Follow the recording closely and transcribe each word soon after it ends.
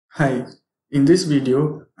Hi, in this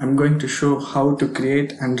video, I'm going to show how to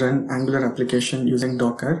create and run Angular application using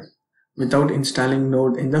Docker without installing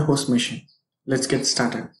Node in the host machine. Let's get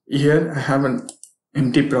started. Here I have an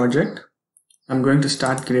empty project. I'm going to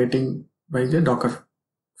start creating by the Docker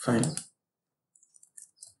file.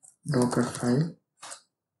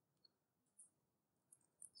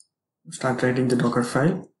 Start writing the Docker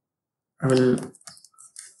file. I will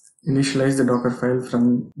initialize the Docker file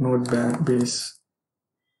from Node base.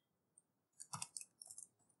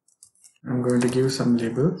 I'm going to give some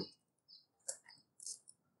label.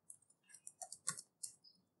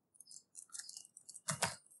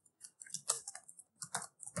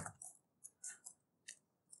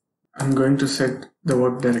 I'm going to set the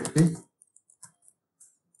work directory.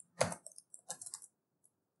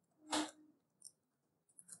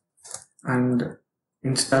 And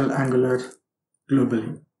install Angular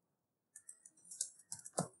globally.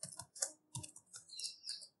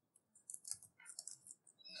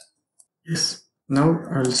 Yes, now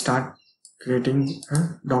I will start creating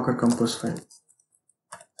a Docker Compose file.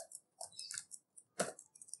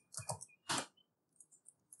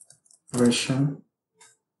 Version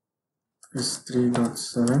is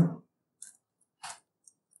 3.7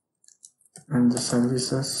 and the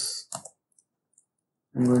services,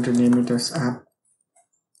 I'm going to name it as app,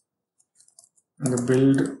 and the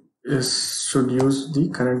build should use the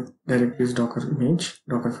current directory's Docker image,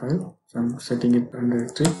 Docker file. So I'm setting it on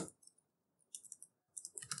directory.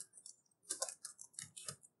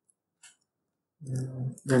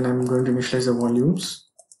 Then I'm going to initialize the volumes.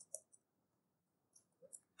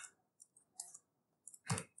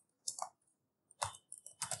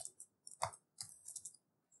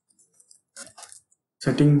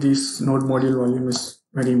 Setting this node module volume is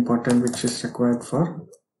very important, which is required for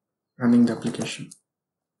running the application.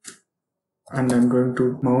 And I'm going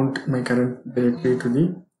to mount my current directory to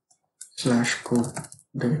the /code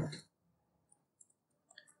directory.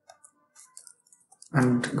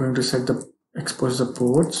 And going to expose the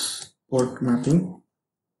port mapping.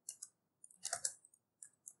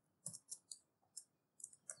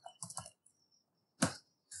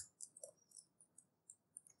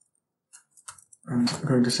 I'm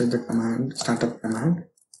going to set the command, startup command.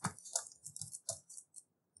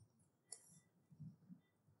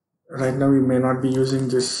 Right now we may not be using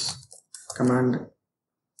this command.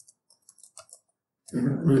 We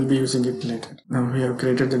will be using it later. Now we have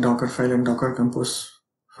created the Docker file and Docker Compose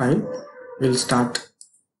file. We'll start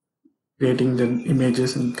creating the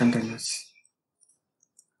images and containers.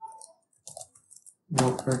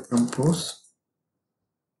 Docker Compose,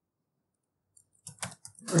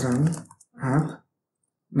 run app.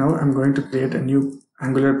 Now I'm going to create a new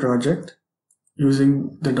Angular project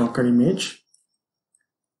using the Docker image.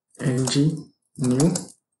 ng new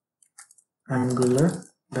Angular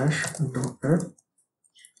 -docker.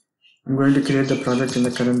 I'm going to create the project in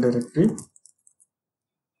the current directory.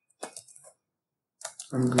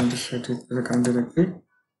 I'm going to set it to the current directory.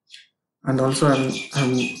 And also I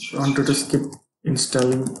wanted to skip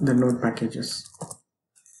installing the node packages.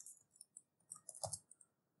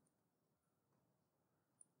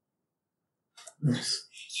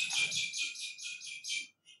 Yes.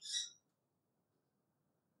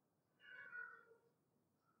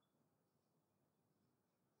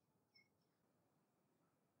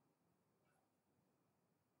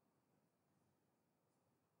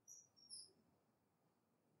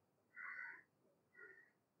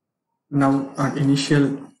 Now our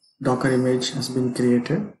initial Docker image has been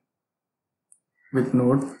created with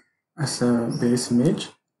Node as a base image,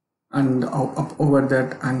 and up over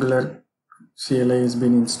that Angular CLI has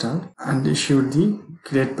been installed and issued the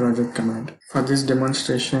create project command. For this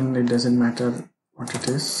demonstration, it doesn't matter what it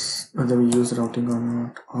is, whether we use routing or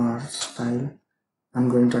not, or style. I'm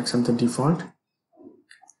going to accept the default.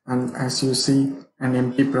 And as you see, an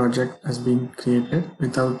empty project has been created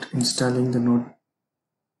without installing the Node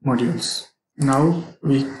modules. Now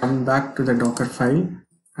we come back to the Docker file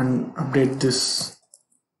and update this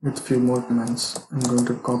with few more commands. I'm going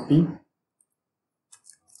to copy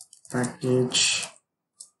package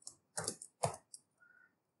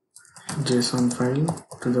JSON file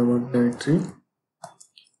to the work directory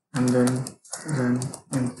and then run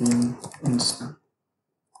npm install.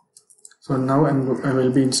 So now I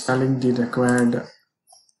will be installing the required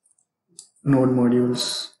Node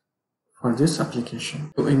modules for this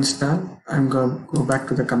application. To install, I'm going to go back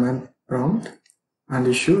to the command prompt and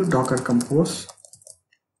issue Docker Compose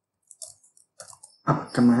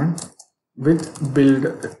up command with build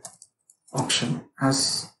option,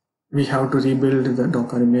 as we have to rebuild the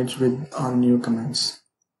Docker image with our new commands.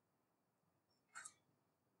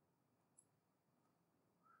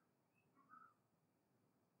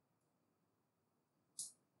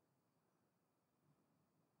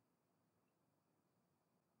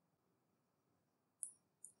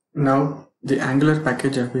 Now the Angular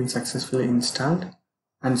package has been successfully installed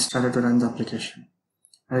and started to run the application.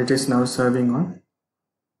 And it is now serving on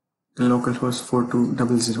the localhost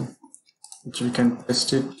 4200, which we can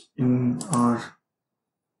test it in our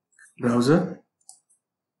browser.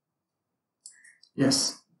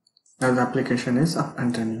 Yes, now the application is up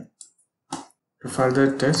and running. To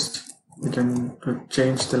further test, we can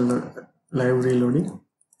change the live reloading.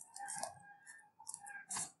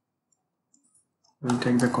 We'll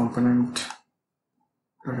take the component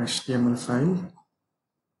HTML file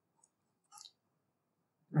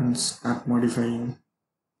and start modifying.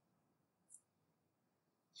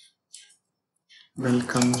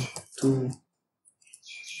 Welcome to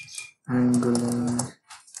Angular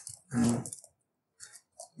and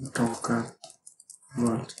Docker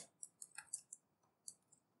world.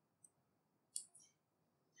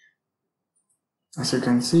 As you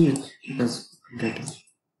can see, it is updating.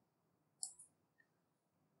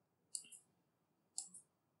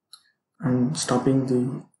 I'm stopping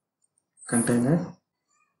the container.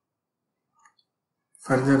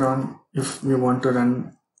 Further on, if we want to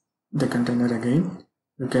run the container again,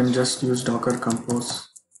 you can just use Docker Compose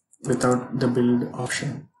without the build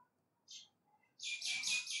option.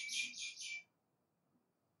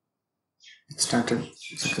 It started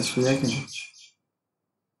successfully again.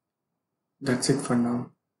 That's it for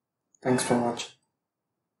now. Thanks for watching.